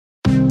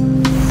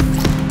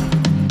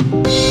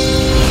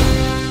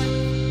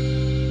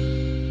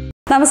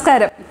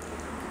നമസ്കാരം.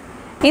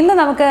 ഇന്ന്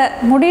നമുക്ക്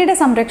മുടിയുടെ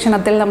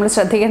സംരക്ഷണത്തിൽ നമ്മൾ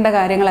ശ്രദ്ധിക്കേണ്ട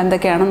കാര്യങ്ങൾ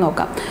എന്തൊക്കെയാണെന്ന്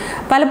നോക്കാം.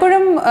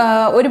 പലപ്പോഴും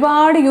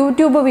ഒരുപാട്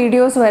യൂട്യൂബ്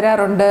വീഡിയോസ്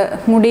വരാറുണ്ട്.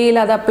 മുടിയിൽ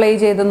അത് അപ്ലൈ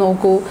ചെയ്ത്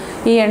നോക്കൂ,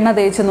 ഈ എണ്ണ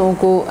തേച്ച്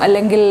നോക്കൂ,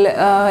 അല്ലെങ്കിൽ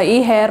ഈ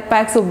ഹെയർ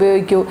പാക്സ്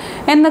ഉപയോഗിക്കൂ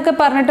എന്നൊക്കെ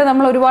പറഞ്ഞിട്ട്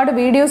നമ്മൾ ഒരുപാട്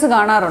വീഡിയോസ്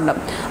കാണാറുണ്ട്.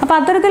 അപ്പോൾ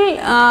അത്തരത്തിൽ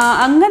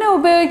അങ്ങനെ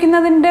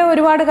ഉപയോഗിക്കുന്നതിൻ്റെ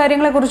ഒരുപാട്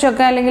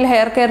കാര്യങ്ങളെക്കുറിച്ചൊക്കെ അല്ലെങ്കിൽ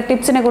ഹെയർ കെയർ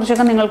ടിപ്സിനെ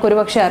കുറിച്ചൊക്കെ നിങ്ങൾക്ക്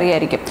ഒരുപക്ഷെ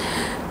അറിയായിരിക്കും.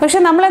 പക്ഷെ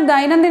നമ്മൾ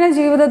ദൈനംദിന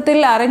ജീവിതത്തിൽ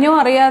അറിഞ്ഞോ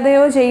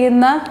അറിയാതെയോ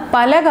ചെയ്യുന്ന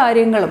പല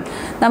കാര്യങ്ങളും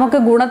നമുക്ക്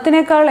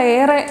ഗുണത്തിനേക്കാൾ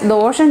ഏറെ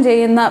ദോഷം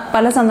ചെയ്യുന്ന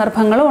പല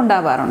സന്ദർഭങ്ങളും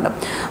ഉണ്ടാവാറുണ്ട്.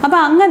 അപ്പോൾ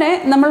അങ്ങനെ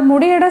നമ്മൾ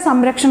മുടിയുടെ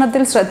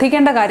സംരക്ഷണത്തിൽ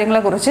ശ്രദ്ധിക്കേണ്ട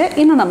കാര്യങ്ങളെക്കുറിച്ച്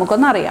ഇന്ന്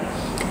നമുക്കൊന്ന് അറിയാം.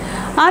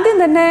 ആദ്യം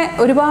തന്നെ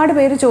ഒരുപാട്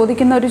പേര്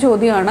ചോദിക്കുന്ന ഒരു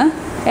ചോദ്യമാണ്,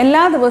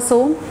 എല്ലാ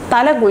ദിവസവും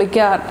തല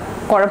കുളിക്കാൻ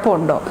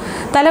കുഴപ്പമുണ്ടോ,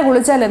 തല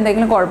കുളിച്ചാൽ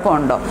എന്തെങ്കിലും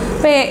കുഴപ്പമുണ്ടോ?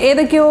 ഇപ്പോൾ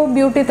ഏതൊക്കെയോ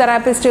ബ്യൂട്ടി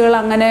തെറാപ്പിസ്റ്റുകൾ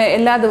അങ്ങനെ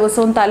എല്ലാ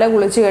ദിവസവും തല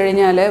കുളിച്ച്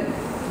കഴിഞ്ഞാൽ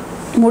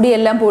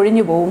മുടിയെല്ലാം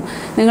പൊഴിഞ്ഞു പോവും,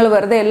 നിങ്ങൾ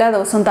വെറുതെ എല്ലാ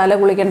ദിവസവും തല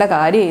കുളിക്കേണ്ട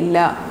കാര്യമില്ല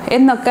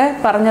എന്നൊക്കെ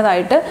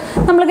പറഞ്ഞതായിട്ട്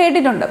നമ്മൾ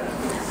കേട്ടിട്ടുണ്ട്.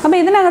 അപ്പോൾ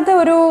ഇതിനകത്ത്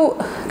ഒരു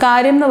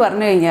കാര്യം എന്ന്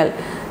പറഞ്ഞു കഴിഞ്ഞാൽ,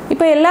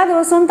 ഇപ്പോൾ എല്ലാ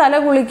ദിവസവും തല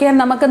കുളിക്കാൻ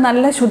നമുക്ക്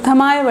നല്ല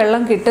ശുദ്ധമായ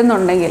വെള്ളം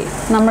കിട്ടുന്നുണ്ടെങ്കിൽ,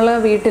 നമ്മൾ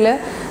വീട്ടിൽ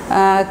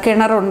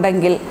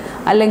കിണറുണ്ടെങ്കിൽ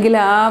അല്ലെങ്കിൽ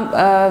ആ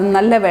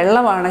നല്ല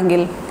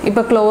വെള്ളമാണെങ്കിൽ,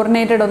 ഇപ്പോൾ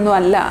ക്ലോറിനേറ്റഡ് ഒന്നും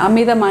അല്ല,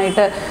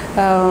 അമിതമായിട്ട്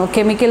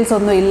കെമിക്കൽസ്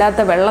ഒന്നും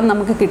ഇല്ലാത്ത വെള്ളം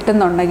നമുക്ക്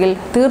കിട്ടുന്നുണ്ടെങ്കിൽ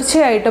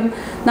തീർച്ചയായിട്ടും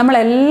നമ്മൾ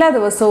എല്ലാ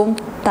ദിവസവും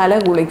തല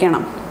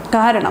കുളിക്കണം.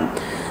 കാരണം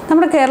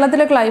നമ്മുടെ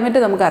കേരളത്തിലെ ക്ലൈമറ്റ്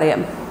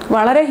നമുക്കറിയാം,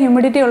 വളരെ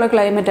ഹ്യൂമിഡിറ്റി ഉള്ള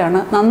ക്ലൈമറ്റാണ്,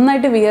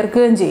 നന്നായിട്ട്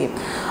വിയർക്കുകയും ചെയ്യും.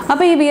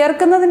 അപ്പോൾ ഈ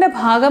വിയർക്കുന്നതിൻ്റെ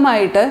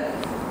ഭാഗമായിട്ട്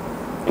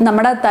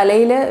നമ്മുടെ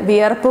തലയിൽ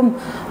വിയർപ്പും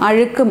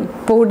അഴുക്കും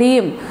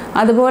പൊടിയും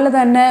അതുപോലെ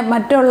തന്നെ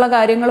മറ്റുള്ള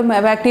കാര്യങ്ങളും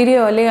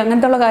ബാക്ടീരിയയോ അല്ലെങ്കിൽ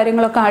അങ്ങനത്തെ ഉള്ള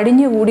കാര്യങ്ങളൊക്കെ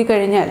അടിഞ്ഞു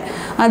കൂടിക്കഴിഞ്ഞാൽ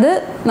അത്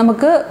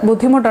നമുക്ക്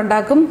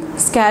ബുദ്ധിമുട്ടുണ്ടാക്കും,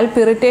 സ്കാൽപ്പ്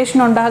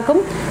ഇറിറ്റേഷൻ ഉണ്ടാക്കും,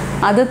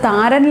 അത്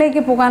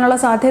താരനിലേക്ക് പോകാനുള്ള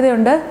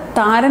സാധ്യതയുണ്ട്.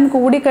 താരൻ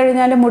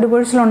കൂടിക്കഴിഞ്ഞാൽ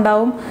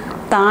മുടിപൊഴിച്ചിലുണ്ടാവും.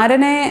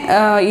 താരനെ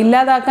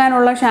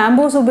ഇല്ലാതാക്കാനുള്ള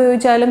ഷാംപൂസ്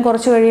ഉപയോഗിച്ചാലും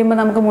കുറച്ച് കഴിയുമ്പോൾ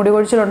നമുക്ക്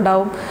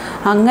മുടിപൊഴിച്ചിലുണ്ടാവും.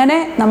 അങ്ങനെ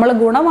നമ്മൾ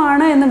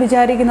ഗുണമാണ് എന്ന്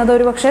വിചാരിക്കുന്നത്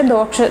ഒരു പക്ഷേ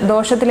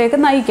ദോഷത്തിലേക്ക്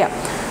നയിക്കാം.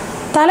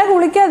 തല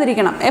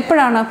കുളിക്കാതിരിക്കണം.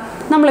 എപ്പോഴാണ്?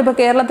 നമ്മളിപ്പോൾ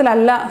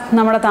കേരളത്തിലല്ല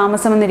നമ്മുടെ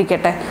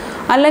താമസമെന്നിരിക്കട്ടെ,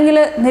 അല്ലെങ്കിൽ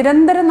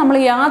നിരന്തരം നമ്മൾ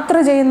യാത്ര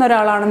ചെയ്യുന്ന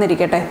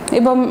ഒരാളാണെന്നിരിക്കട്ടെ.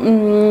 ഇപ്പം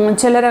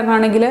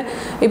ചിലരൊക്കെയാണെങ്കിൽ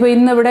ഇപ്പോൾ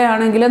ഇന്നിവിടെ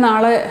ആണെങ്കിൽ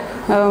നാളെ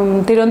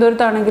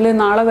തിരുവനന്തപുരത്താണെങ്കിൽ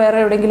നാളെ വേറെ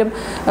എവിടെയെങ്കിലും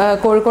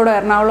കോഴിക്കോടോ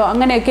എറണാകുളമോ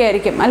അങ്ങനെയൊക്കെ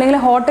ആയിരിക്കും. അല്ലെങ്കിൽ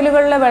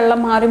ഹോട്ടലുകളിലെ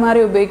വെള്ളം മാറി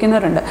മാറി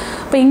ഉപയോഗിക്കുന്നവരുണ്ട്.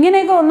 അപ്പോൾ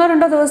ഇങ്ങനെയൊക്കെ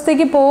 1-2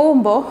 ദിവസത്തേക്ക്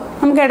പോകുമ്പോൾ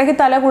നമുക്ക് ഇടയ്ക്ക്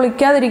തല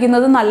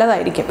കുളിക്കാതിരിക്കുന്നത്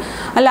നല്ലതായിരിക്കും.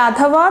 അല്ല,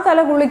 അഥവാ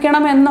തല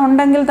കുളിക്കണം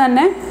എന്നുണ്ടെങ്കിൽ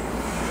തന്നെ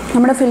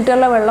നമ്മുടെ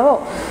ഫിൽറ്ററിലെ വെള്ളമോ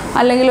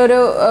അല്ലെങ്കിൽ ഒരു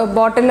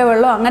ബോട്ടിലെ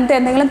വെള്ളമോ അങ്ങനത്തെ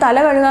എന്തെങ്കിലും തല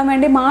കഴുകാൻ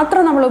വേണ്ടി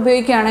മാത്രം നമ്മൾ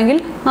ഉപയോഗിക്കുകയാണെങ്കിൽ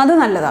അത്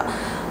നല്ലതാണ്.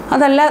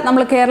 അതല്ല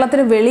നമ്മൾ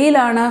കേരളത്തിന്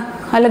വെളിയിലാണ്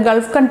അല്ല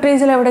ഗൾഫ്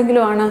കൺട്രീസിൽ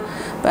എവിടെയെങ്കിലും ആണ്,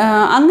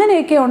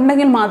 അങ്ങനെയൊക്കെ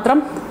ഉണ്ടെങ്കിൽ മാത്രം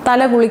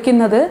തല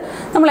കുളിക്കുന്നത്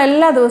നമ്മൾ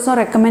എല്ലാ ദിവസവും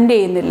റെക്കമെൻഡ്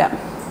ചെയ്യുന്നില്ല.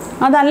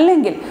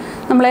 അതല്ലെങ്കിൽ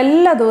നമ്മൾ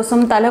എല്ലാ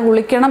ദിവസവും തല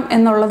കുളിക്കണം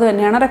എന്നുള്ളത്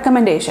തന്നെയാണ്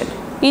റെക്കമെൻഡേഷൻ.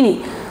 ഇനി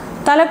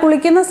തല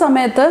കുളിക്കുന്ന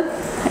സമയത്ത്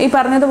ഈ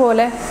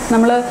പറഞ്ഞതുപോലെ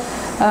നമ്മൾ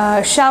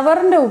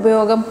ഷവറിൻ്റെ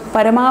ഉപയോഗം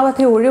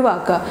പരമാവധി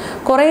ഒഴിവാക്കുക.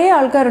 കുറേ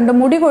ആൾക്കാരുണ്ട്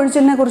മുടി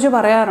കൊഴിച്ചിലിനെ കുറിച്ച്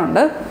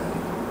പറയാറുണ്ട്.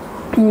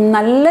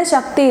 നല്ല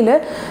ശക്തിയിൽ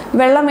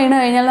വെള്ളം വീണ്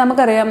കഴിഞ്ഞാൽ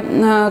നമുക്കറിയാം,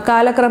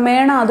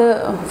 കാലക്രമേണ അത്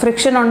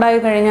ഫ്രിക്ഷൻ ഉണ്ടായി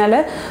കഴിഞ്ഞാൽ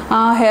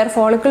ആ ഹെയർ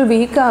ഫോളിക്കിൾ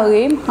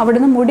വീക്കാവുകയും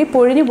അവിടുന്ന് മുടി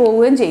പൊഴിഞ്ഞു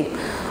പോവുകയും ചെയ്യും.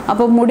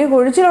 അപ്പോൾ മുടി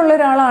കൊഴിച്ചിലുള്ള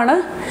ഒരാളാണ്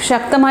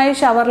ശക്തമായ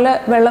ഷവറിൽ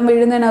വെള്ളം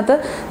വീഴുന്നതിനകത്ത്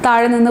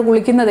താഴെ നിന്ന്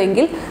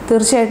കുളിക്കുന്നതെങ്കിൽ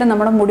തീർച്ചയായിട്ടും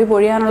നമ്മുടെ മുടി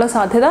പൊഴിയാനുള്ള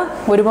സാധ്യത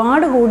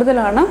ഒരുപാട്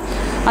കൂടുതലാണ്.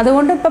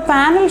 അതുകൊണ്ട് ഇപ്പോൾ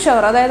പാനൽ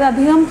ഷവർ, അതായത്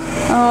അധികം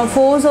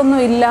ഫോഴ്സ്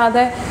ഒന്നും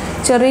ഇല്ലാതെ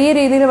ചെറിയ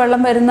രീതിയിൽ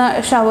വെള്ളം വരുന്ന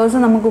ഷവേഴ്സ്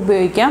നമുക്ക്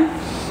ഉപയോഗിക്കാം,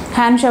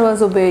 ഹാൻഡ്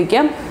ഷവേഴ്സ്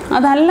ഉപയോഗിക്കാം.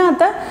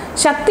 അതല്ലാത്ത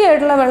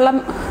ശക്തിയായിട്ടുള്ള വെള്ളം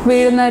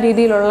വീഴുന്ന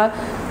രീതിയിലുള്ള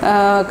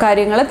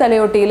കാര്യങ്ങൾ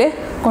തലയോട്ടിയിൽ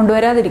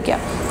കൊണ്ടുവരാതിരിക്കാം.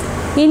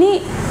 ഇനി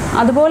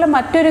അതുപോലെ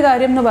മറ്റൊരു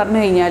കാര്യം എന്ന് പറഞ്ഞു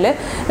കഴിഞ്ഞാൽ,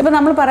 ഇപ്പോൾ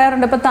നമ്മൾ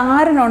പറയാറുണ്ട്, ഇപ്പോൾ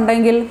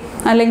താരനുണ്ടെങ്കിൽ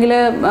അല്ലെങ്കിൽ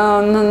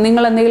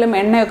നിങ്ങൾ എന്തെങ്കിലും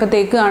എണ്ണയൊക്കെ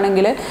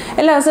തേക്കുകയാണെങ്കിൽ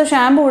എല്ലാ ദിവസവും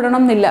ഷാമ്പു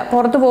ഇടണം എന്നില്ല.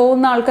 പുറത്ത്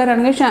പോകുന്ന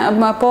ആൾക്കാരാണെങ്കിൽ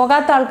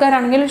പോകാത്ത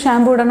ആൾക്കാരാണെങ്കിൽ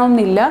ഷാമ്പു ഇടണം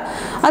എന്നില്ല.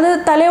 അത്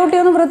തലയോട്ടി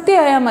ഒന്ന്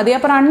വൃത്തിയായാൽ മതി.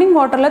 അപ്പോൾ റണ്ണിങ്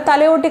വാട്ടറിൽ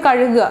തലയോട്ടി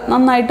കഴുകുക,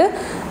 നന്നായിട്ട്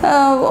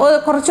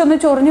കുറച്ചൊന്ന്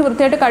ചൊറിഞ്ഞ്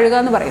വൃത്തിയായിട്ട് കഴുകുക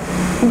എന്ന് പറയും.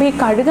 അപ്പോൾ ഈ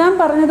കഴുകാൻ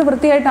പറഞ്ഞത്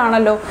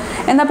വൃത്തിയായിട്ടാണല്ലോ,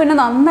 എന്നാൽ പിന്നെ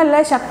നന്നല്ല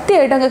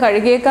ശക്തിയായിട്ട് അങ്ങ്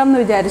കഴുകിയേക്കാം എന്ന്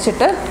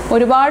വിചാരിച്ചിട്ട്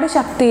ഒരുപാട്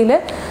ശക്തിയിൽ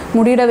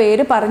മുടിയുടെ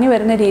വേര് പറഞ്ഞു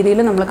വരുന്ന രീതിയിൽ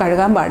നമ്മൾ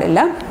കഴുകാൻ പാടില്ല.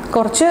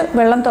 കുറച്ച്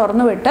വെള്ളം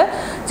തുറന്നു വിട്ട്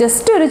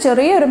ജസ്റ്റ് ഒരു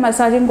ചെറിയൊരു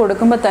മസാജിങ്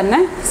കൊടുക്കുമ്പോൾ തന്നെ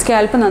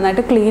സ്കാൽപ്പ്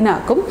നന്നായിട്ട് ക്ലീൻ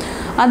ആക്കും.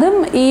 അതും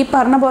ഈ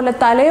പറഞ്ഞ പോലെ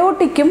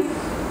തലയോട്ടിക്കും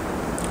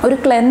ഒരു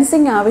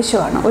ക്ലെൻസിങ്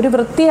ആവശ്യമാണ്, ഒരു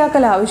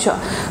വൃത്തിയാക്കൽ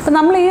ആവശ്യമാണ്. അപ്പോൾ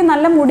നമ്മൾ ഈ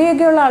നല്ല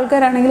മുടിയൊക്കെയുള്ള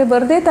ആൾക്കാരാണെങ്കിൽ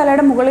വെറുതെ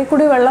തലയുടെ മുകളിൽ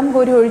കൂടി വെള്ളം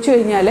കോരി ഒഴിച്ചു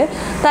കഴിഞ്ഞാൽ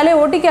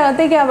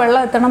തലയോട്ടിക്കകത്തേക്ക് ആ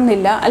വെള്ളം എത്തണം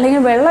എന്നില്ല,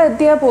 അല്ലെങ്കിൽ വെള്ളം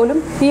എത്തിയാൽ പോലും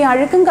ഈ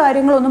അഴുക്കും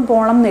കാര്യങ്ങളൊന്നും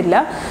പോകണം എന്നില്ല.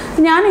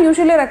 ഞാൻ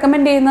യൂഷ്വലി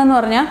റെക്കമെൻഡ് ചെയ്യുന്നതെന്ന്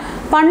പറഞ്ഞാൽ,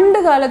 പണ്ട്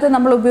കാലത്ത്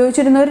നമ്മൾ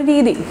ഉപയോഗിച്ചിരുന്ന ഒരു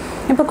രീതി,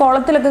 ഇപ്പോൾ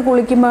കുളത്തിലൊക്കെ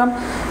കുളിക്കുമ്പം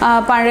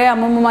പഴയ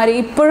അമ്മമ്മമാർ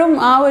ഇപ്പോഴും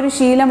ആ ഒരു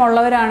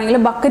ശീലമുള്ളവരാണെങ്കിൽ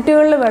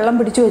ബക്കറ്റുകളിൽ വെള്ളം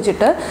പിടിച്ചു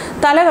വെച്ചിട്ട്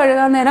തല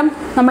കഴുകാൻ നേരം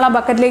നമ്മൾ ആ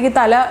ബക്കറ്റിലേക്ക്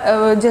തല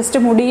ജസ്റ്റ്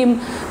മുടിയും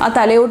ആ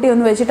തലയോട്ടി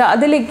ഒന്ന് വെച്ചിട്ട്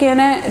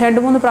അതിലേക്കിങ്ങനെ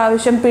 2-3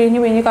 പ്രാവശ്യം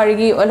പിഴിഞ്ഞ്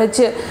കഴുകി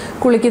ഒലച്ച്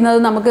കുളിക്കുന്നത്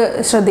നമുക്ക്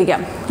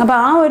ശ്രദ്ധിക്കാം. അപ്പോൾ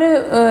ആ ഒരു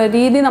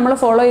രീതി നമ്മൾ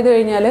ഫോളോ ചെയ്ത്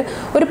കഴിഞ്ഞാൽ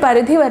ഒരു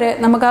പരിധി വരെ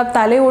നമുക്ക് ആ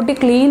തലയോട്ടി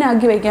ക്ലീൻ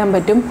ആക്കി വയ്ക്കാൻ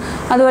പറ്റും.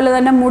 അതുപോലെ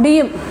തന്നെ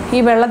മുടിയും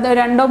ഈ വെള്ളത്തിൽ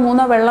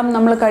 2-3 വെള്ളം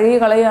നമ്മൾ കഴുകി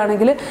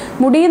കളയുകയാണെങ്കിൽ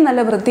മുടിയും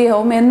നല്ല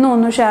വൃത്തിയാവും.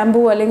 എന്നും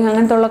ഷാമ്പൂ അല്ലെങ്കിൽ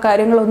അങ്ങനത്തെ ഉള്ള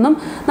കാര്യങ്ങളൊന്നും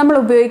നമ്മൾ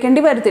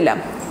ഉപയോഗിക്കേണ്ടി വരത്തില്ല.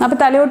 അപ്പോൾ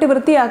തലയോട്ടി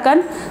വൃത്തിയാക്കാൻ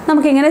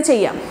നമുക്കിങ്ങനെ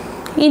ചെയ്യാം.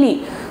 ഇനി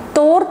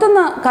തോർത്തുന്ന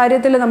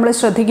കാര്യത്തിൽ നമ്മൾ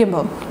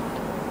ശ്രദ്ധിക്കുമ്പോൾ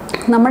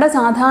നമ്മുടെ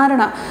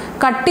സാധാരണ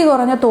കട്ടി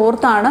കുറഞ്ഞ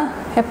തോർത്താണ്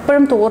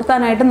എപ്പോഴും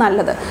തോർത്താനായിട്ട്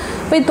നല്ലത്.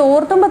 അപ്പോൾ ഈ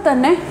തോർത്തുമ്പോൾ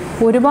തന്നെ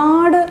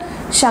ഒരുപാട്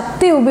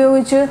ശക്തി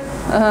ഉപയോഗിച്ച്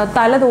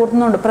തല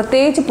തോർത്തുന്നുണ്ട്,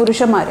 പ്രത്യേകിച്ച്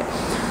പുരുഷന്മാർ.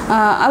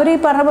 അവർ ഈ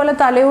പറഞ്ഞ പോലെ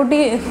തലയോട്ടി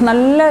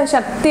നല്ല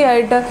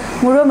ശക്തിയായിട്ട്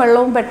മുഴുവൻ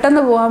വെള്ളവും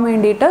പെട്ടെന്ന് പോകാൻ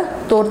വേണ്ടിയിട്ട്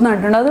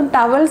തോർത്തുന്നിട്ടുണ്ട്. അതും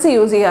ടവൽസ്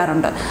യൂസ്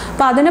ചെയ്യാറുണ്ട്.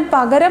 അപ്പോൾ അതിന്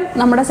പകരം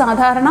നമ്മുടെ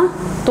സാധാരണ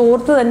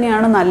തോർത്ത്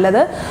തന്നെയാണ്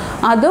നല്ലത്.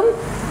 അതും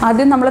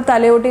ആദ്യം നമ്മൾ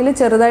തലയോട്ടിയിൽ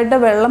ചെറുതായിട്ട്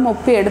വെള്ളം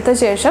ഒപ്പിയെടുത്ത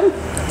ശേഷം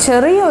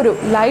ചെറിയൊരു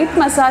ലൈറ്റ്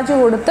മസാജ്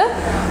കൊടുത്ത്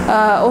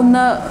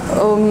ഒന്ന്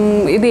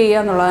ഇത്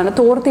ചെയ്യുക എന്നുള്ളതാണ്,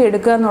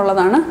 തോർത്തിയെടുക്കുക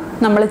എന്നുള്ളതാണ്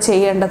നമ്മൾ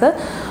ചെയ്യേണ്ടത്.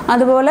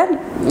 അതുപോലെ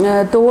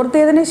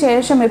തോർത്തിയതിന്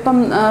ശേഷം ഇപ്പം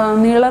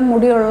നീളം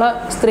മുടിയുള്ള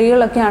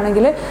സ്ത്രീകളൊക്കെ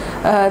ആണെങ്കിൽ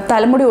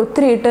തലമുടി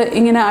ഒത്തിരി ഇട്ട്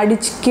ഇങ്ങനെ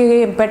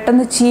അടിക്കുകയും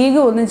പെട്ടെന്ന്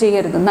ചീകുകയൊന്നും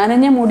ചെയ്യരുത്.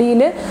 നനഞ്ഞ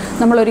മുടിയിൽ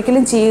നമ്മൾ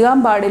ഒരിക്കലും ചീകാൻ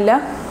പാടില്ല.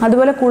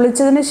 അതുപോലെ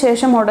കുളിച്ചതിന്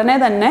ശേഷം ഉടനെ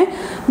തന്നെ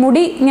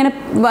മുടി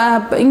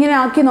ഇങ്ങനെ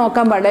ആക്കി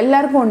നോക്കാൻ പാടില്ല.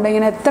 എല്ലാവർക്കും ഉണ്ട്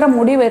ഇങ്ങനെ എത്ര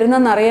മുടി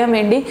വരുന്നെന്ന് അറിയാൻ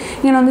വേണ്ടി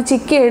ഇങ്ങനെ ഒന്ന്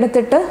ചിക്കി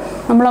എടുത്തിട്ട്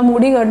നമ്മൾ ആ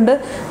മുടി കണ്ട്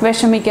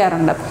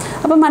വിഷമിക്കാറുണ്ട്.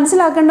 അപ്പം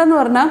മനസ്സിലാക്കേണ്ടതെന്ന്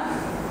പറഞ്ഞാൽ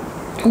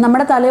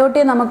നമ്മുടെ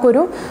തലയോട്ടിയെ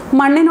നമുക്കൊരു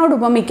മണ്ണിനോട്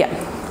ഉപമിക്കാം.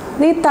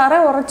 ഈ തറ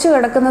ഉറച്ചു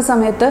കിടക്കുന്ന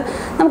സമയത്ത്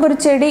നമുക്കൊരു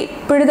ചെടി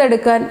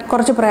പിഴുതെടുക്കാൻ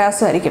കുറച്ച്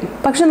പ്രയാസമായിരിക്കും.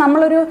 പക്ഷെ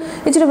നമ്മളൊരു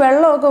ഇച്ചിരി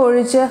വെള്ളമൊക്കെ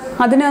ഒഴിച്ച്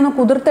അതിനെ ഒന്ന്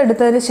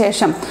കുതിർത്തെടുത്തതിന്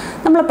ശേഷം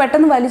നമ്മൾ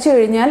പെട്ടെന്ന് വലിച്ചു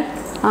കഴിഞ്ഞാൽ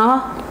ആ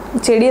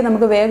ചെടിയെ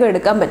നമുക്ക് വേഗം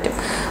എടുക്കാൻ പറ്റും.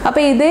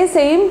 അപ്പോൾ ഇതേ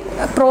സെയിം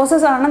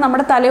പ്രോസസ്സാണ്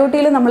നമ്മുടെ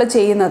തലയോട്ടിയിൽ നമ്മൾ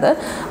ചെയ്യുന്നത്.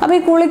 അപ്പോൾ ഈ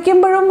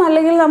കുളിക്കുമ്പോഴും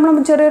അല്ലെങ്കിൽ നമ്മൾ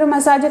ചെറിയൊരു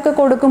മസാജൊക്കെ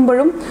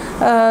കൊടുക്കുമ്പോഴും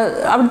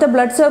അവിടുത്തെ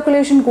ബ്ലഡ്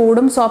സർക്കുലേഷൻ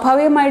കൂടും.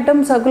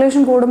 സ്വാഭാവികമായിട്ടും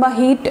സർക്കുലേഷൻ കൂടുമ്പോൾ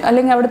ഹീറ്റ്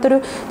അല്ലെങ്കിൽ അവിടുത്തെ ഒരു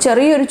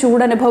ചെറിയൊരു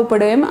ചൂട്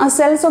അനുഭവപ്പെടുകയും ആ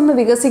സെൽസ് ഒന്ന്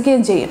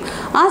വികസിക്കുകയും ചെയ്യും.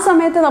 ആ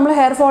സമയത്ത് നമ്മൾ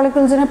ഹെയർ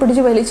ഫോളിക്കിൾസിനെ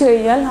പിടിച്ച് വലിച്ചു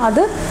കഴിഞ്ഞാൽ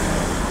അത്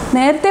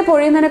നേരത്തെ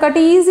പൊഴിയുന്നതിനെക്കാട്ടി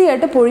ഈസി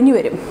ആയിട്ട് പൊഴിഞ്ഞു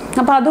വരും.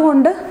 അപ്പോൾ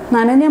അതുകൊണ്ട്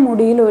നനഞ്ഞ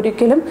മുടിയിൽ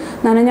ഒരിക്കലും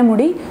നനഞ്ഞ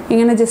മുടി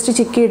ഇങ്ങനെ ജസ്റ്റ്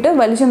ചിക്കിയിട്ട്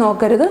വലിച്ചു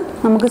നോക്കരുത്.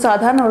 നമുക്ക്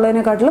സാധാരണ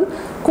ഉള്ളതിനെക്കാട്ടിലും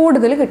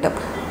കൂടുതൽ കിട്ടും.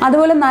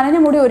 അതുപോലെ നനഞ്ഞ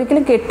മുടി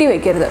ഒരിക്കലും കെട്ടി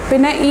വയ്ക്കരുത്.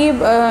 പിന്നെ ഈ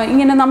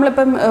ഇങ്ങനെ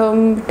നമ്മളിപ്പം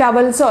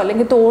ടവൽസോ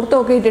അല്ലെങ്കിൽ തോർത്തോ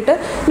ഒക്കെ ഇട്ടിട്ട്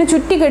ഇങ്ങനെ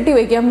ചുറ്റി കെട്ടി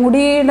വയ്ക്കുക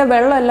മുടിയുടെ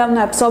വെള്ളം എല്ലാം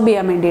ഒന്ന് അബ്സോർബ്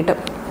ചെയ്യാൻ വേണ്ടിയിട്ട്.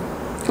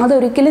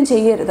 അതൊരിക്കലും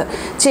ചെയ്യരുത്.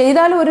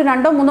 ചെയ്താലും ഒരു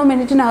 2-3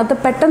 മിനിറ്റിനകത്ത്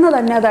പെട്ടെന്ന്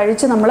തന്നെ അത്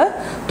അഴിച്ച് നമ്മൾ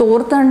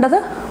തോർത്തേണ്ടത്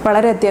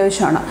വളരെ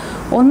അത്യാവശ്യമാണ്.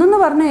 ഒന്നെന്ന്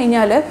പറഞ്ഞു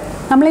കഴിഞ്ഞാൽ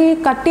നമ്മൾ ഈ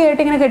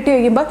കട്ടിയായിട്ട് ഇങ്ങനെ കെട്ടി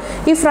വയ്ക്കുമ്പോൾ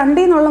ഈ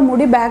ഫ്രണ്ടിൽ നിന്നുള്ള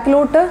മുടി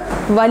ബാക്കിലോട്ട്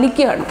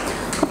വലിക്കുകയാണ്.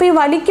 അപ്പോൾ ഈ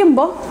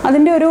വലിക്കുമ്പോൾ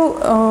അതിൻ്റെ ഒരു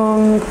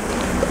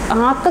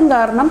ആക്കം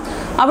കാരണം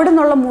അവിടെ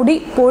നിന്നുള്ള മുടി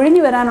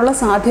പൊഴിഞ്ഞു വരാനുള്ള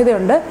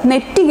സാധ്യതയുണ്ട്.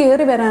 നെറ്റി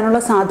കയറി വരാനുള്ള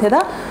സാധ്യത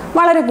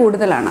വളരെ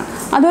കൂടുതലാണ്.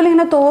 അതുപോലെ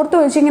ഇങ്ങനെ തോർത്ത്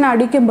വെച്ച് ഇങ്ങനെ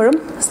അടിക്കുമ്പോഴും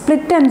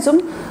സ്പ്ലിറ്റ് എൻഡ്സും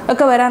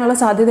ഒക്കെ വരാനുള്ള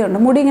സാധ്യതയുണ്ട്.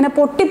 മുടി ഇങ്ങനെ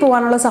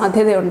പൊട്ടിപ്പോവാനുള്ള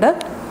സാധ്യതയുണ്ട്.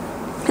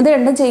 ഇത്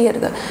രണ്ടും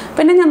ചെയ്യരുത്.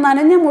 പിന്നെ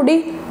നനഞ്ഞ മുടി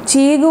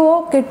ചീകുകയോ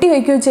കെട്ടി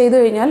വയ്ക്കുകയോ ചെയ്തു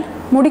കഴിഞ്ഞാൽ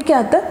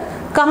മുടിക്കകത്ത്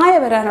കായ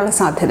വരാനുള്ള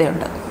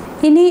സാധ്യതയുണ്ട്.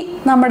 ഇനി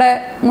നമ്മുടെ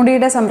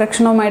മുടിയുടെ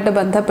സംരക്ഷണവുമായിട്ട്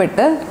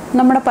ബന്ധപ്പെട്ട്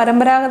നമ്മുടെ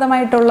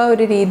പരമ്പരാഗതമായിട്ടുള്ള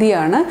ഒരു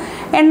രീതിയാണ്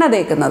എണ്ണ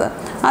തേക്കുന്നത്.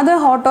 അത്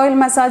ഹോട്ട് ഓയിൽ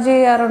മസാജ്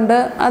ചെയ്യാറുണ്ട്.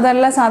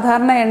 അതല്ല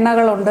സാധാരണ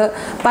എണ്ണകളുണ്ട്,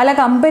 പല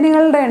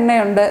കമ്പനികളുടെ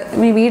എണ്ണയുണ്ട്,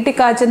 ഈ വീട്ടിൽ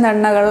കാച്ചുന്ന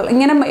എണ്ണകൾ,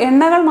 ഇങ്ങനെ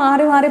എണ്ണകൾ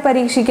മാറി മാറി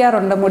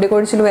പരീക്ഷിക്കാറുണ്ട് മുടി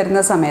കൊഴിച്ചിൽ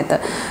വരുന്ന സമയത്ത്.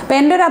 അപ്പോൾ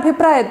എൻ്റെ ഒരു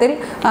അഭിപ്രായത്തിൽ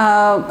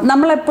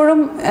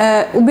നമ്മളെപ്പോഴും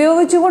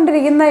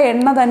ഉപയോഗിച്ചുകൊണ്ടിരിക്കുന്ന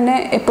എണ്ണ തന്നെ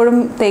എപ്പോഴും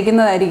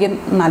തേക്കുന്നതായിരിക്കും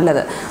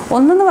നല്ലത്.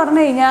 ഒന്നെന്ന്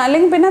പറഞ്ഞു കഴിഞ്ഞാൽ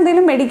അല്ലെങ്കിൽ പിന്നെ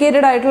എന്തെങ്കിലും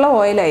മെഡിക്കേറ്റഡ് ആയിട്ടുള്ള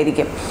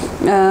ഓയിലായിരിക്കും.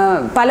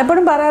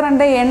 പലപ്പോഴും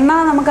പറയാറുണ്ട് എണ്ണ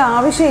നമുക്ക്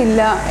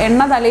ആവശ്യമില്ല,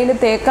 എണ്ണ തലയിൽ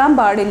തേക്കാൻ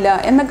പാടില്ല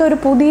എന്നൊക്കെ ഒരു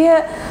പുതിയ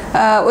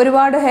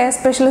ഒരുപാട് ഹെയർ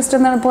സ്പെഷ്യലിസ്റ്റ്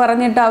എന്ന്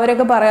പറഞ്ഞിട്ട്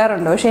അവരൊക്കെ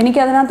പറയാറുണ്ട്. പക്ഷെ എനിക്ക്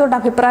അതിനകത്തോട്ട്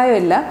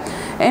അഭിപ്രായമില്ല.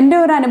 എൻ്റെ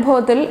ഒരു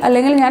അനുഭവത്തിൽ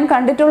അല്ലെങ്കിൽ ഞാൻ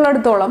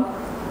കണ്ടിട്ടുള്ളിടത്തോളം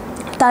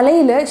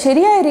തലയിൽ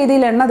ശരിയായ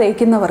രീതിയിൽ എണ്ണ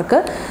തേക്കുന്നവർക്ക്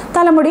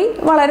തലമുടി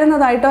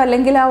വളരുന്നതായിട്ടോ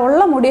അല്ലെങ്കിൽ ആ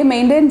ഉള്ള മുടിയെ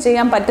മെയിൻറ്റെയിൻ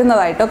ചെയ്യാൻ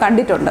പറ്റുന്നതായിട്ടോ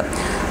കണ്ടിട്ടുണ്ട്.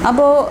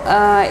 അപ്പോൾ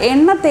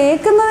എണ്ണ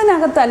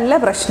തേക്കുന്നതിനകത്തല്ല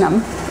പ്രശ്നം,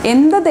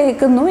 എന്ത്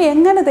തേക്കുന്നു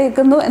എങ്ങനെ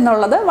തേക്കുന്നു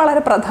എന്നുള്ളത്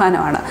വളരെ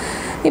പ്രധാനമാണ്.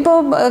 ഇപ്പോൾ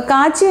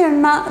കാച്ചിയ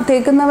എണ്ണ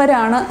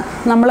തേക്കുന്നവരാണ്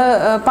നമ്മൾ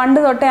പണ്ട്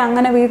തൊട്ടേ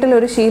അങ്ങനെ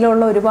വീട്ടിലൊരു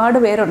ശീലമുള്ള ഒരുപാട്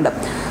പേരുണ്ട്.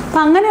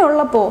 അപ്പം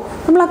അങ്ങനെയുള്ളപ്പോൾ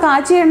നമ്മൾ ആ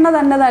കാച്ചിയ എണ്ണ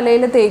തന്നെ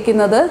തലയിൽ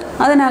തേക്കുന്നത്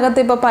അതിനകത്ത്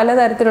ഇപ്പോൾ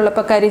പലതരത്തിലുള്ള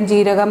ഇപ്പോൾ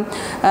കരിഞ്ജീരകം,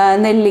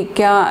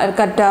 നെല്ലിക്ക,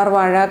 കറ്റാർ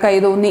വാഴ,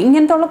 കൈതോന്നി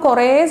ഇങ്ങനത്തെ ഉള്ള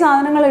കുറേ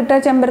സാധനങ്ങളിട്ട്,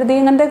 ചെമ്പരത്തി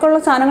ഇങ്ങനത്തെയൊക്കെയുള്ള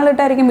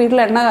സാധനങ്ങളിട്ടായിരിക്കും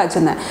വീട്ടിൽ എണ്ണ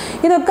കാച്ചുന്നത്.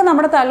 ഇതൊക്കെ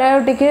നമ്മുടെ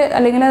തലയോട്ടിക്ക്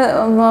അല്ലെങ്കിൽ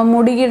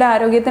മുടിയുടെ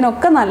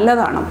ആരോഗ്യത്തിനൊക്കെ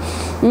നല്ലതാണ്.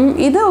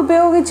 ഇത്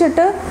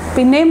ഉപയോഗിച്ചിട്ട്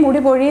പിന്നെയും മുടി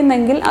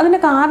പൊഴിയുന്നെങ്കിൽ അതിൻ്റെ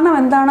കാരണം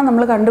എന്താണെന്ന്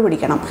നമ്മൾ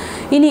കണ്ടുപിടിക്കണം.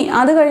 ഇനി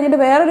അത് കഴിഞ്ഞിട്ട്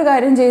വേറൊരു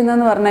കാര്യം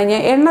ചെയ്യുന്നതെന്ന് പറഞ്ഞു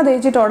കഴിഞ്ഞാൽ എണ്ണ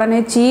തേച്ചിട്ട് ഉടനെ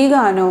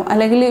ചീകാനോ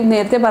അല്ലെങ്കിൽ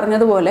നേരത്തെ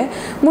പറഞ്ഞതുപോലെ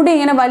മുടി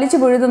ഇങ്ങനെ വലിച്ചു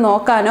പൊഴുത്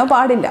നോക്കാനോ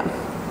പാടില്ല.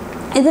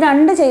 ഇത്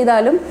രണ്ട്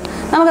ചെയ്താലും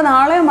നമുക്ക്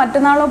നാളെയോ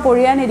മറ്റന്നാളോ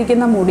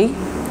പൊഴിയാനിരിക്കുന്ന മുടി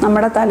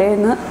നമ്മുടെ തലയിൽ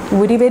നിന്ന്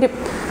ഊരി വരും.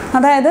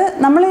 അതായത്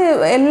നമ്മൾ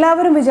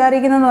എല്ലാവരും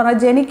വിചാരിക്കുന്നതെന്ന്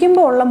പറഞ്ഞാൽ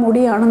ജനിക്കുമ്പോൾ ഉള്ള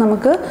മുടിയാണ്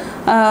നമുക്ക്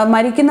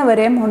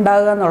മരിക്കുന്നവരെയും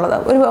ഉണ്ടാകുക എന്നുള്ളത്.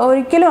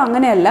 ഒരിക്കലും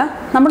അങ്ങനെയല്ല.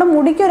 നമ്മുടെ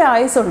മുടിക്കൊരു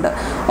ആയുസുണ്ട്,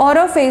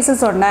 ഓരോ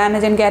ഫേസസ് ഉണ്ട്,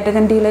 ആനജൻ,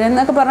 കാറ്റജൻ, ടീലജൻ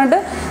എന്നൊക്കെ പറഞ്ഞിട്ട്.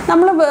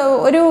 നമ്മൾ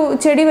ഒരു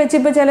ചെടി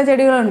വെച്ചിപ്പോൾ ചില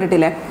ചെടികൾ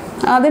കണ്ടിട്ടില്ലേ,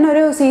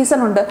 അതിനൊരു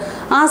സീസണുണ്ട്.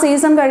 ആ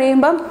സീസൺ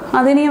കഴിയുമ്പം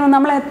അതിനെ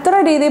നമ്മൾ എത്ര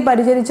രീതിയിൽ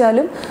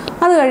പരിചരിച്ചാലും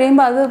അത്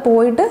കഴിയുമ്പോൾ അത്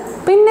പോയിട്ട്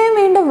പിന്നെയും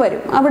വീണ്ടും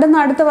വരും. അവിടെ നിന്ന്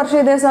അടുത്ത വർഷം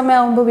ഇതേ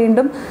സമയമാകുമ്പോൾ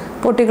വീണ്ടും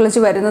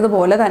പൊട്ടിക്കിളിച്ച് വരുന്നത്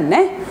പോലെ തന്നെ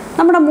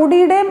നമ്മുടെ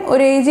മുടിയുടെയും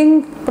ഒരു ഏജിങ്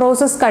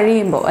പ്രോസസ്സ്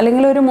കഴിയുമ്പോൾ,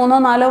 അല്ലെങ്കിൽ ഒരു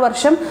 3-4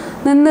 വർഷം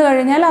നിന്ന്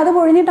കഴിഞ്ഞാൽ അത്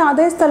പൊഴിഞ്ഞിട്ട്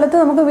അതേ സ്ഥലത്ത്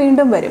നമുക്ക്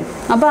വീണ്ടും വരും.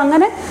 അപ്പോൾ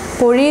അങ്ങനെ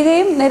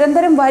പൊഴിയുകയും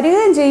നിരന്തരം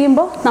വരികയും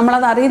ചെയ്യുമ്പോൾ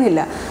നമ്മളത്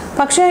അറിയുന്നില്ല.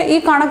 പക്ഷേ ഈ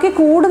കണക്കിൽ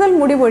കൂടുതൽ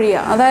മുടി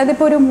പൊഴിയുക, അതായത്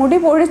ഇപ്പോൾ ഒരു മുടി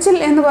പൊഴിച്ചിൽ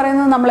എന്ന്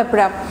പറയുന്നത്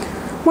നമ്മളെപ്പോഴാണ്,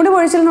 മുടി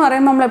പൊഴിച്ചിൽ എന്ന്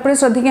പറയുമ്പോൾ നമ്മളെപ്പോഴും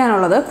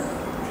ശ്രദ്ധിക്കാനുള്ളത്,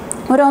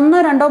 ഒരു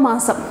 1-2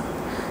 മാസം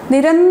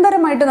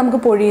നിരന്തരമായിട്ട് നമുക്ക്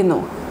പൊഴിയുന്നു.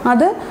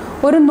 അത്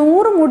ഒരു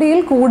 100 മുടിയിൽ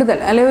കൂടുതൽ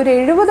അല്ലെങ്കിൽ ഒരു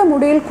 70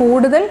 മുടിയിൽ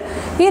കൂടുതൽ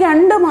ഈ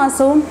 2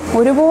 മാസവും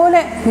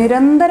ഒരുപോലെ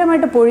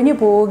നിരന്തരമായിട്ട് പൊഴിഞ്ഞു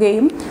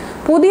പോവുകയും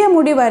പുതിയ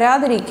മുടി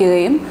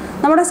വരാതിരിക്കുകയും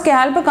നമ്മുടെ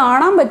സ്കാൽപ്പ്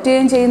കാണാൻ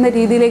പറ്റുകയും ചെയ്യുന്ന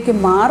രീതിയിലേക്ക്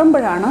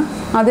മാറുമ്പോഴാണ്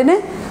അതിന്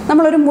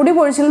നമ്മളൊരു മുടി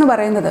പൊഴിച്ചിൽ എന്ന്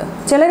പറയുന്നത്.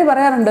 ചിലർ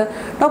പറയാറുണ്ട്,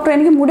 ഡോക്ടർ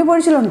എനിക്ക് മുടി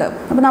പൊഴിച്ചിലുണ്ട്.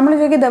 അപ്പോൾ നമ്മൾ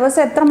ചോദിക്കും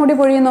ദിവസം എത്ര മുടി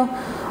പൊഴിയുന്നു?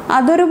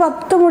 അതൊരു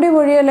 10 മുടി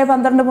പൊഴിയല്ലേ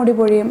 12 മുടി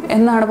പൊഴിയും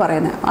എന്നാണ്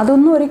പറയുന്നത്.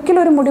 അതൊന്നും ഒരിക്കലും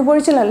ഒരു മുടി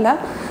പൊഴിച്ചിലല്ല.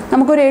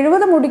 നമുക്കൊരു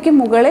 70 മുടിക്ക്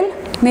മുകളിൽ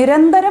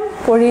നിരന്തരം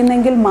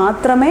പൊഴിയുന്നെങ്കിൽ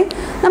മാത്രമേ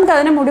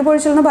നമുക്കതിനെ മുടി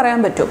പൊഴിച്ചിൽ എന്ന് പറയാൻ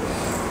പറ്റൂ.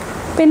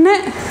 പിന്നെ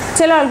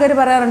ചില ആൾക്കാർ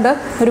പറയാറുണ്ട്,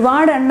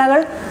 ഒരുപാട് എണ്ണകൾ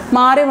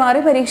മാറി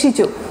മാറി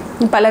പരീക്ഷിച്ചു.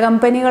 പല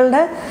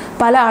കമ്പനികളുടെ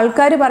പല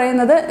ആൾക്കാർ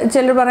പറയുന്നത്,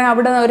 ചിലർ പറയും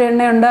അവിടെ ഒരു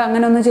എണ്ണയുണ്ട്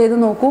അങ്ങനെ ഒന്ന് ചെയ്ത്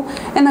നോക്കൂ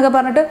എന്നൊക്കെ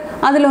പറഞ്ഞിട്ട്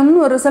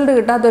അതിലൊന്നും റിസൾട്ട്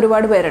കിട്ടാത്ത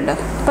ഒരുപാട് പേരുണ്ട്.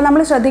 അപ്പോൾ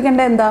നമ്മൾ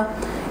ശ്രദ്ധിക്കേണ്ടത് എന്താ,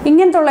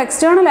 ഇങ്ങനത്തുള്ള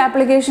എക്സ്റ്റേണൽ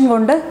ആപ്ലിക്കേഷൻ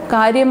കൊണ്ട്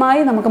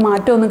കാര്യമായി നമുക്ക്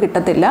മാറ്റമൊന്നും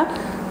കിട്ടത്തില്ല.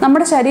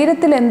 നമ്മുടെ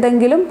ശരീരത്തിൽ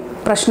എന്തെങ്കിലും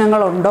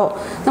പ്രശ്നങ്ങളുണ്ടോ,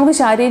 നമുക്ക്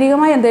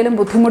ശാരീരികമായി എന്തെങ്കിലും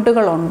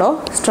ബുദ്ധിമുട്ടുകളുണ്ടോ,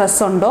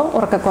 സ്ട്രെസ് ഉണ്ടോ,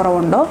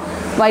 ഉറക്കക്കുറവുണ്ടോ,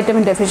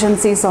 വൈറ്റമിൻ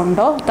ഡെഫിഷ്യൻസീസ്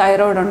ഉണ്ടോ,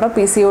 തൈറോയിഡ് ഉണ്ടോ,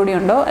 PCOD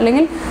ഉണ്ടോ,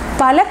 അല്ലെങ്കിൽ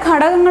പല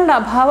ഘടകങ്ങളുടെ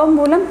അഭാവം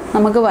മൂലം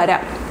നമുക്ക്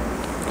വരാം.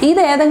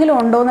 ഇതേതെങ്കിലും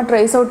ഉണ്ടോ എന്ന്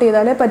ട്രേസ് ഔട്ട്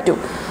ചെയ്താലേ പറ്റൂ.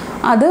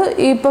 അത്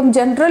ഇപ്പം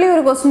ജനറലി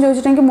ഒരു ക്വസ്റ്റ്യൻ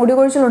ചോദിച്ചിട്ടെങ്കിൽ മുടി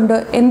കൊഴിച്ചിലുണ്ട്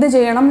എന്ത്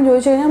ചെയ്യണം എന്ന്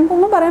ചോദിച്ചു കഴിഞ്ഞാൽ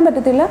നമുക്കൊന്നും പറയാൻ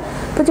പറ്റത്തില്ല.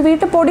 പക്ഷേ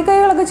വീട്ടിൽ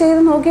പൊടിക്കൈകളൊക്കെ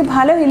ചെയ്ത് നോക്കി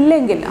ഫലം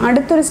ഇല്ലെങ്കിൽ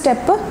അടുത്തൊരു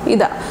സ്റ്റെപ്പ്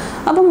ഇതാ.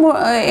 അപ്പം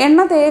എണ്ണ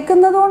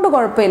തേക്കുന്നത് കൊണ്ട്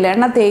കുഴപ്പമില്ല,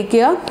 എണ്ണ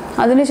തേക്കുക.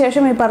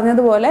 അതിനുശേഷം ഈ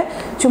പറഞ്ഞതുപോലെ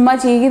ചുമ്മാ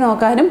ചീകി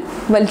നോക്കാനും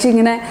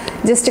വലിച്ചിങ്ങനെ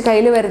ജസ്റ്റ്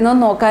കയ്യിൽ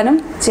വരുന്നതെന്ന് നോക്കാനും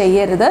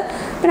ചെയ്യരുത്.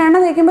 പിന്നെ എണ്ണ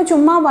തേക്കുമ്പോൾ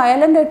ചുമ്മാ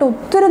വയലൻ്റായിട്ട്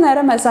ഒത്തിരി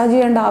നേരം മസാജ്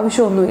ചെയ്യേണ്ട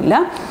ആവശ്യമൊന്നുമില്ല.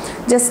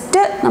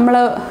 ജസ്റ്റ് നമ്മൾ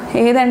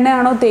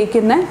ഏതെണ്ണയാണോ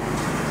തേക്കുന്നത്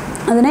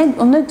അതിനെ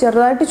ഒന്ന്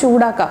ചെറുതായിട്ട്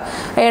ചൂടാക്കാം.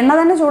 എണ്ണ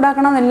തന്നെ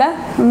ചൂടാക്കണമെന്നില്ല,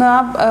 ഒന്ന് ആ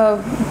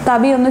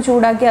തവി ഒന്ന്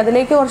ചൂടാക്കി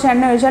അതിലേക്ക് കുറച്ച്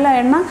എണ്ണ ഒഴിച്ചാൽ ആ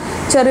എണ്ണ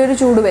ചെറിയൊരു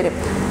ചൂട് വരും.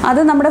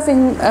 അത് നമ്മുടെ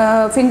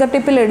ഫിംഗർ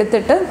ടിപ്പിൽ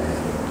എടുത്തിട്ട്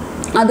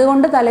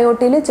അതുകൊണ്ട്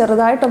തലയോട്ടിയിൽ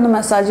ചെറുതായിട്ടൊന്ന്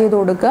മസാജ് ചെയ്ത്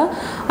കൊടുക്കുക.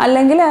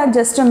 അല്ലെങ്കിൽ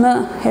ജസ്റ്റ് ഒന്ന്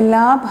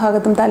എല്ലാ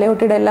ഭാഗത്തും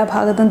തലയോട്ടിയുടെ എല്ലാ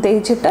ഭാഗത്തും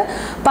തേച്ചിട്ട്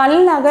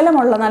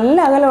പല്ലകലമുള്ള നല്ല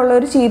അകലമുള്ള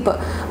ഒരു ചീപ്പ്,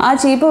 ആ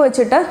ചീപ്പ്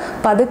വെച്ചിട്ട്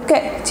പതുക്കെ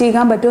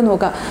ചീകാൻ പറ്റുമോ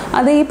നോക്കുക.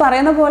 അത് ഈ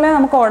പറയുന്ന പോലെ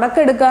നമുക്ക്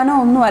ഉടക്കെടുക്കാനോ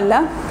ഒന്നുമല്ല,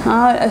 ആ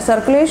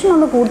സർക്കുലേഷൻ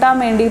ഒന്ന് കൂട്ടാൻ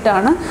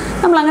വേണ്ടിയിട്ടാണ്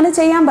നമ്മളങ്ങനെ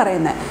ചെയ്യാൻ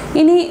പറയുന്നത്.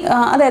 ഇനി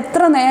അത്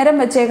എത്ര നേരം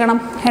വെച്ചേക്കണം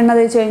എണ്ണ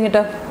തേച്ച്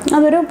കഴിഞ്ഞിട്ട്?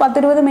 അതൊരു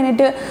 10-20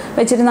 മിനിറ്റ്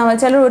വെച്ചിരുന്നാൽ മതി.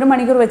 ചിലർ 1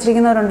 മണിക്കൂർ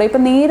വെച്ചിരിക്കുന്നവരുണ്ട്.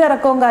 ഇപ്പം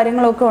നീരിറക്കവും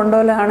കാര്യങ്ങളൊക്കെ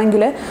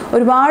ഉണ്ടോലാണെങ്കിൽ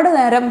ഒരുപാട്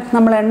നേരം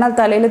നമ്മൾ എണ്ണ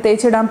തലയിൽ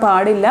തേച്ചിടാൻ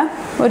പാടില്ല.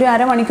 ഒരു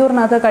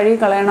അരമണിക്കൂറിനകത്ത് കഴുകി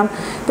കളയണം.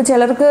 ഇപ്പോൾ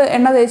ചിലർക്ക്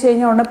എണ്ണ തേച്ച്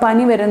കഴിഞ്ഞാൽ ഉടനെ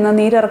പനി വരുന്ന,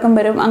 നീരിറക്കം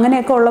വരും,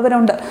 അങ്ങനെയൊക്കെ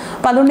ഉള്ളവരുണ്ട്.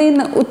 അപ്പം അതുകൊണ്ട് ഈ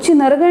ഉച്ചി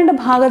നിറകേണ്ട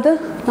ഭാഗത്ത്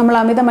നമ്മൾ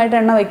അമിതമായിട്ട്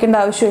എണ്ണ വയ്ക്കേണ്ട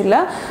ആവശ്യമില്ല.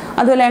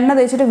 അതുപോലെ എണ്ണ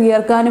തേച്ചിട്ട്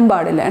വിയർക്കാനും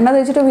പാടില്ല. എണ്ണ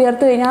തേച്ചിട്ട്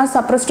വിയർത്ത് കഴിഞ്ഞാൽ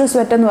സപ്രസ്ഡ്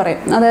സ്വെറ്റ് എന്ന്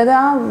പറയും. അതായത്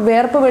ആ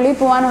വിയർപ്പ് വെളിയിൽ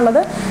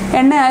പോകാനുള്ളത്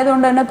എണ്ണ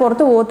ആയതുകൊണ്ട് തന്നെ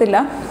പുറത്ത് പോകത്തില്ല.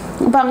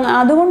 അപ്പം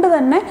അതുകൊണ്ട്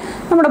തന്നെ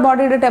നമ്മുടെ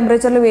ബോഡിയുടെ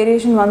ടെമ്പറേച്ചറിൽ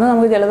വേരിയേഷൻ വന്ന്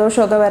നമുക്ക്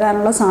ജലദോഷമൊക്കെ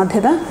വരാനുള്ള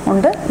സാധ്യത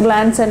ഉണ്ട്,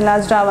 ഗ്ലാൻസ്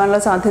എൻലാർജ്ഡ് ആവാനുള്ള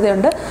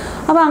സാധ്യതയുണ്ട്.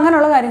 അപ്പോൾ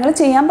അങ്ങനെയുള്ള കാര്യങ്ങൾ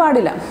ചെയ്യാൻ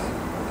പാടില്ല.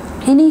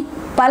 ഇനി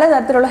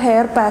പലതരത്തിലുള്ള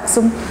ഹെയർ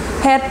പാക്സും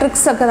ഹെയർ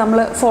ട്രിക്സൊക്കെ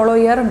നമ്മൾ ഫോളോ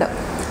ചെയ്യാറുണ്ട്.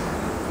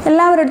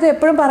 എല്ലാവരുടെ അടുത്തും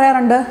എപ്പോഴും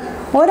പറയാറുണ്ട്,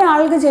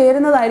 ഒരാൾക്ക്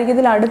ചേരുന്നതായിരിക്കും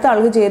ഇതിൽ അടുത്ത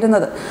ആൾക്ക്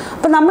ചേരുന്നത്.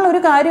 അപ്പം നമ്മളൊരു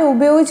കാര്യം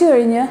ഉപയോഗിച്ച്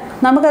കഴിഞ്ഞ്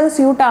നമുക്കത്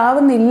സ്യൂട്ട്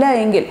ആവുന്നില്ല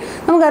എങ്കിൽ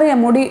നമുക്കറിയാം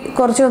മുടി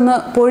കുറച്ചൊന്ന്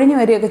പൊഴിഞ്ഞു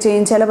വരികയൊക്കെ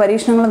ചെയ്യും. ചില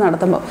പരീക്ഷണങ്ങൾ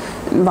നടത്തുമ്പോൾ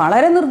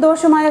വളരെ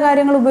നിർദോഷമായ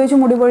കാര്യങ്ങൾ ഉപയോഗിച്ച്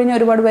മുടി പൊഴിഞ്ഞ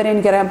ഒരുപാട് പേരെ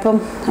എനിക്കറിയാം. അപ്പം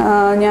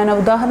ഞാൻ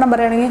ഉദാഹരണം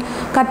പറയുകയാണെങ്കിൽ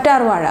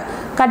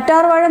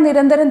കറ്റാർ വാഴ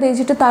നിരന്തരം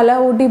തേച്ചിട്ട് തല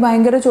ഊട്ടി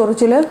ഭയങ്കര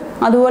ചൊറിച്ചിൽ,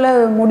 അതുപോലെ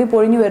മുടി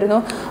പൊഴിഞ്ഞു വരുന്നു.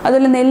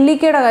 അതുപോലെ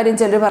നെല്ലിക്കയുടെ കാര്യം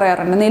ചിലർ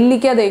പറയാറുണ്ട്,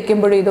 നെല്ലിക്ക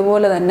തേക്കുമ്പോഴും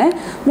ഇതുപോലെ തന്നെ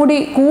മുടി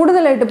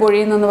കൂടുതലായിട്ട്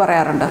പൊഴിയുന്നെന്ന്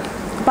പറയാറുണ്ട്.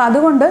 അപ്പോൾ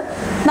അതുകൊണ്ട്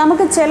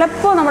നമുക്ക്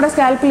ചിലപ്പോൾ നമ്മുടെ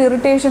സ്കാൽപ്പിൽ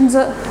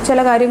ഇറിറ്റേഷൻസ് ചില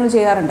കാര്യങ്ങൾ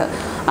ചെയ്യാറുണ്ട്.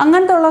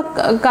 അങ്ങനത്തെ ഉള്ള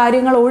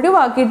കാര്യങ്ങൾ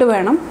ഒഴിവാക്കിയിട്ട്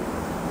വേണം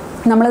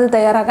നമ്മളത്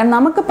തയ്യാറാക്കാൻ.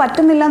 നമുക്ക്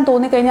പറ്റുന്നില്ല എന്ന്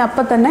തോന്നിക്കഴിഞ്ഞാൽ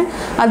അപ്പം തന്നെ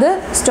അത്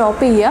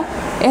സ്റ്റോപ്പ് ചെയ്യുക.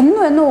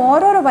 എന്നും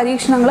ഓരോരോ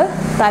പരീക്ഷണങ്ങൾ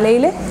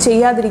തലയിൽ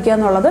ചെയ്യാതിരിക്കുക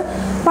എന്നുള്ളത്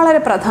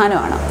വളരെ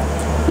പ്രധാനമാണ്.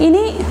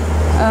 ഇനി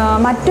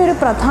മറ്റൊരു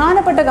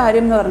പ്രധാനപ്പെട്ട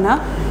കാര്യം എന്ന് പറഞ്ഞാൽ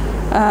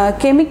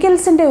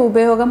കെമിക്കൽസിൻ്റെ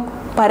ഉപയോഗം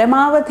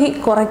പരമാവധി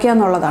കുറയ്ക്കുക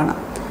എന്നുള്ളതാണ്.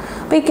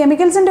 അപ്പോൾ ഈ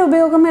കെമിക്കൽസിൻ്റെ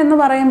ഉപയോഗം എന്ന്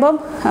പറയുമ്പം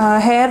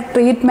ഹെയർ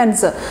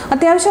ട്രീറ്റ്മെൻറ്റ്സ്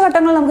അത്യാവശ്യ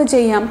ഘട്ടങ്ങൾ നമുക്ക്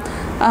ചെയ്യാം.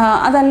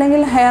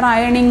 അതല്ലെങ്കിൽ ഹെയർ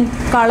അയണിങ്,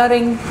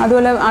 കളറിങ്,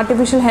 അതുപോലെ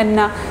ആർട്ടിഫിഷ്യൽ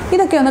ഹെന്ന,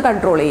 ഇതൊക്കെ ഒന്ന്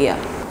കൺട്രോൾ ചെയ്യുക.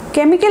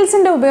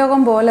 കെമിക്കൽസിൻ്റെ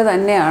ഉപയോഗം പോലെ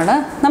തന്നെയാണ്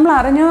നമ്മൾ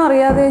അറിഞ്ഞോ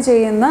അറിയാതെ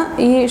ചെയ്യുന്ന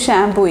ഈ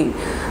ഷാംപൂയിങ്.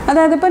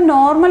 അതായത് ഇപ്പം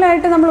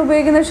നോർമലായിട്ട് നമ്മൾ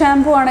ഉപയോഗിക്കുന്ന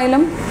ഷാംപൂ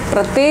ആണെങ്കിലും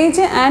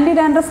പ്രത്യേകിച്ച് ആൻറ്റി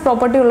ഡാൻഡ്രഫ്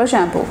പ്രോപ്പർട്ടി ഉള്ള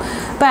ഷാംപൂ.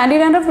 ഇപ്പോൾ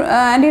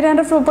ആൻറ്റി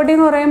ഡാൻഡ്രഫ് പ്രോപ്പർട്ടി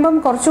എന്ന് പറയുമ്പം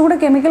കുറച്ചുകൂടെ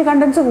കെമിക്കൽ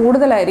കണ്ടൻസ്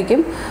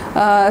കൂടുതലായിരിക്കും.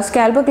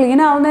 സ്കാൽപ്പ് ക്ലീൻ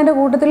ആവുന്നതിൻ്റെ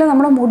കൂട്ടത്തിൽ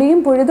നമ്മുടെ മുടിയും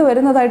പൊഴുതു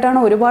വരുന്നതായിട്ടാണ്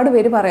ഒരുപാട്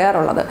പേര്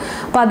പറയാറുള്ളത്.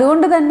 അപ്പോൾ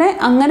അതുകൊണ്ട് തന്നെ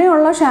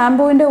അങ്ങനെയുള്ള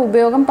ഷാംപൂവിൻ്റെ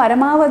ഉപയോഗം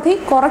പരമാവധി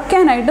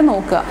കുറയ്ക്കാനായിട്ട്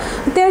നോക്കുക.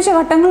 അത്യാവശ്യ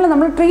ഘട്ടങ്ങളിൽ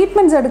നമ്മൾ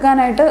ട്രീറ്റ്മെൻറ്റ്സ്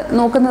എടുക്കാനായിട്ട്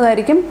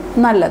നോക്കുന്നതായിരിക്കും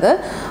നല്ലത്.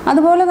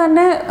 അതുപോലെ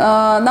തന്നെ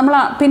നമ്മൾ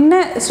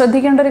പിന്നെ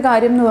ശ്രദ്ധിക്കേണ്ട ഒരു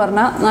കാര്യം എന്ന്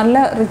പറഞ്ഞാൽ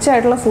നല്ല റിച്ച്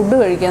ആയിട്ടുള്ള ഫുഡ്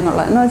കഴിക്കുക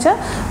എന്നുള്ളത്. എന്ന് വെച്ചാൽ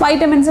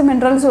വൈറ്റമിൻസും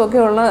മിനറൽസും ഒക്കെ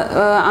ഉള്ള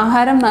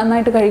ആഹാരം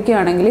നന്നായിട്ട്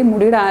കഴിക്കുകയാണെങ്കിൽ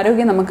മുടിയുടെ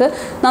ആരോഗ്യം നമുക്ക്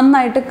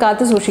നന്നായിട്ട്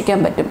കാത്തു സൂക്ഷിക്കാൻ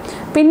പറ്റും.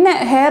 പിന്നെ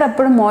ഹെയർ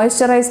എപ്പോഴും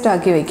മോയ്സ്ചറൈസ്ഡ്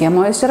ആക്കി വയ്ക്കുക.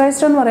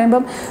 മോയ്സ്ചറൈസ്ഡ് എന്ന്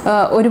പറയുമ്പം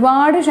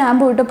ഒരുപാട്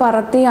ഷാമ്പൂ ഇട്ട്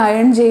പറത്തി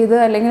അയൺ ചെയ്ത്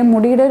അല്ലെങ്കിൽ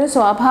മുടിയുടെ ഒരു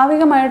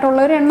സ്വാഭാവികമായിട്ടുള്ള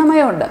ഒരു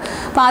എണ്ണമയമുണ്ട്.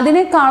 അപ്പോൾ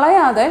അതിനെ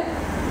കളയാതെ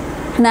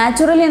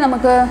നാച്ചുറലി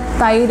നമുക്ക്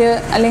തൈര്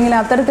അല്ലെങ്കിൽ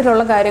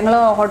അത്തരത്തിലുള്ള കാര്യങ്ങൾ,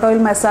 ഹോട്ട് ഓയിൽ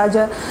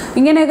മസാജ്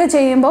ഇങ്ങനെയൊക്കെ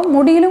ചെയ്യുമ്പോൾ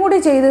മുടിയിലും കൂടി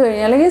ചെയ്ത്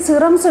കഴിഞ്ഞാൽ അല്ലെങ്കിൽ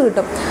സിറംസ്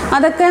കിട്ടും.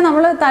 അതൊക്കെ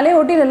നമ്മൾ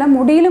തലയോട്ടിയിലല്ല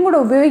മുടിയിലും കൂടെ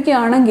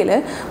ഉപയോഗിക്കുകയാണെങ്കിൽ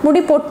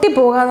മുടി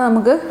പൊട്ടിപ്പോകാതെ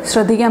നമുക്ക്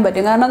ശ്രദ്ധിക്കാൻ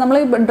പറ്റും. കാരണം നമ്മൾ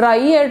ഈ ഡ്രൈ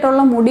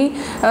ആയിട്ടുള്ള മുടി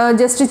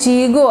ജസ്റ്റ്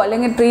ചീകോ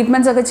അല്ലെങ്കിൽ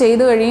ട്രീറ്റ്മെൻറ്റ്സ് ഒക്കെ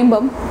ചെയ്ത്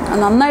കഴിയുമ്പം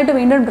നന്നായിട്ട്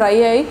വീണ്ടും ഡ്രൈ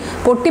ആയി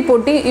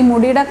പൊട്ടി ഈ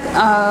മുടിയുടെ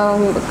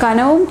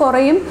കനവും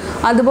കുറയും.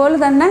 അതുപോലെ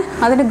തന്നെ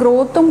അതിൻ്റെ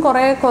ഗ്രോത്തും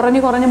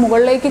കുറഞ്ഞ്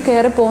മുകളിലേക്ക്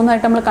കയറി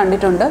പോകുന്നതായിട്ട് നമ്മൾ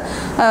കണ്ടിട്ടുണ്ട്.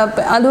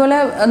 അതുപോലെ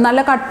നല്ല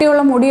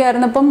കട്ടിയുള്ള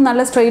മുടിയായിരുന്നപ്പം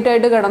നല്ല സ്ട്രെയിറ്റ്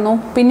ആയിട്ട് കിടന്നു.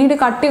 പിന്നീട്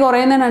കട്ടി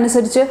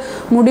കുറയുന്നതിനനുസരിച്ച്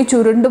മുടി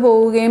ചുരുണ്ടു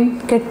പോവുകയും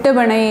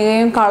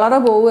കെട്ടുപിണയുകയും കളറ്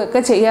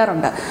പോവുകയൊക്കെ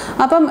ചെയ്യാറുണ്ട്.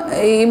 അപ്പം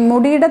ഈ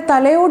മുടിയുടെ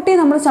തലയോട്ടി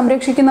നമ്മൾ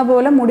സംരക്ഷിക്കുന്ന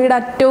പോലെ മുടിയുടെ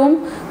അറ്റവും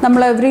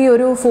നമ്മൾ എവറി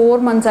ഒരു 4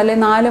 months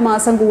അല്ലെങ്കിൽ 4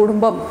 മാസം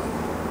കൂടുമ്പം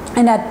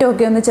അതിൻ്റെ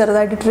അറ്റമൊക്കെ ഒന്ന്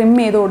ചെറുതായിട്ട് ട്രിം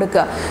ചെയ്ത്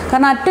കൊടുക്കുക.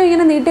 കാരണം അറ്റം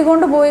ഇങ്ങനെ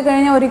നീട്ടിക്കൊണ്ട് പോയി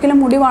കഴിഞ്ഞാൽ ഒരിക്കലും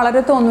മുടി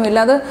വളരത്തൊന്നുമില്ല.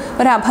 അത്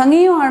ഒരു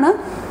അഭംഗിയുമാണ്.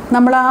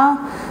 നമ്മൾ ആ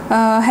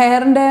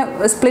ഹെയറിൻ്റെ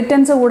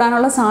സ്പ്ലിറ്റൻസ്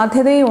കൂടാനുള്ള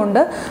സാധ്യതയും ഉണ്ട്.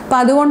 അപ്പോൾ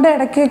അതുകൊണ്ട്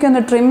ഇടയ്ക്കൊക്കെ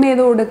ഒന്ന് ട്രിം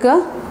ചെയ്ത് കൊടുക്കുക.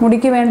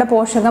 മുടിക്ക് വേണ്ട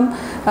പോഷകം,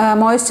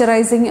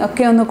 മോയ്സ്ചറൈസിങ്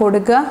ഒക്കെ ഒന്ന്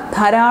കൊടുക്കുക.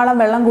 ധാരാളം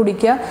വെള്ളം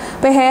കുടിക്കുക.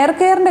 ഇപ്പോൾ ഹെയർ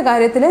കെയറിൻ്റെ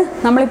കാര്യത്തിൽ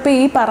നമ്മളിപ്പോൾ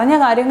ഈ പറഞ്ഞ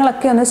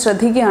കാര്യങ്ങളൊക്കെ ഒന്ന്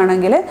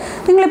ശ്രദ്ധിക്കുകയാണെങ്കിൽ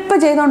നിങ്ങളിപ്പോൾ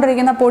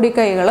ചെയ്തുകൊണ്ടിരിക്കുന്ന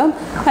പൊടിക്കൈകളും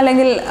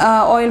അല്ലെങ്കിൽ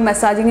ഓയിൽ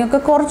മസാജിങ്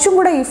ഒക്കെ കുറച്ചും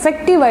കൂടെ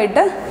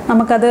ഇഫക്റ്റീവായിട്ട്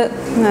നമുക്കത്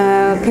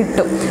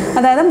കിട്ടും.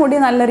 അതായത് മുടി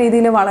നല്ല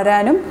രീതിയിൽ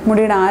വളരാനും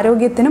മുടിയുടെ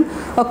ആരോഗ്യത്തിനും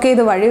ഒക്കെ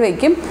ഇത്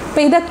വഴിവെക്കും.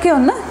 അപ്പോൾ ഇതൊക്കെ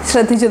ഒന്ന്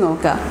ശ്രദ്ധിച്ചു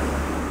നോക്കുക.